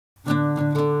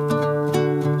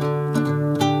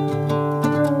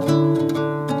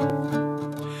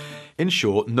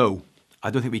short, no. I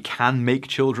don't think we can make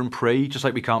children pray, just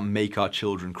like we can't make our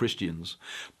children Christians.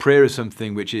 Prayer is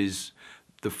something which is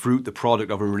the fruit, the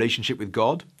product of a relationship with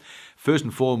God. First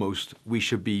and foremost, we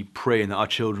should be praying that our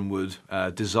children would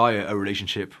desire a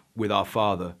relationship with our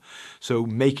Father. So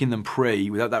making them pray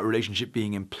without that relationship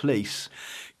being in place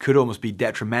could almost be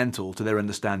detrimental to their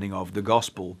understanding of the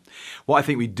gospel. What I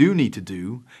think we do need to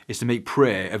do is to make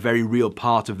prayer a very real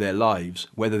part of their lives,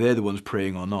 whether they're the ones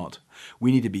praying or not.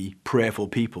 We need to be prayerful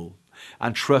people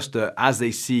and trust that as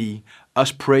they see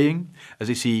us praying, as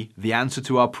they see the answer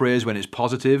to our prayers when it's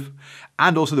positive,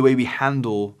 and also the way we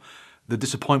handle the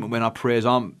disappointment when our prayers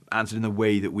aren't answered in the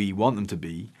way that we want them to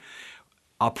be,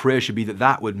 our prayer should be that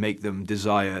that would make them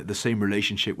desire the same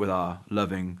relationship with our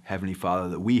loving Heavenly Father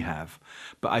that we have.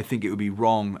 But I think it would be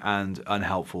wrong and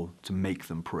unhelpful to make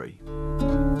them pray.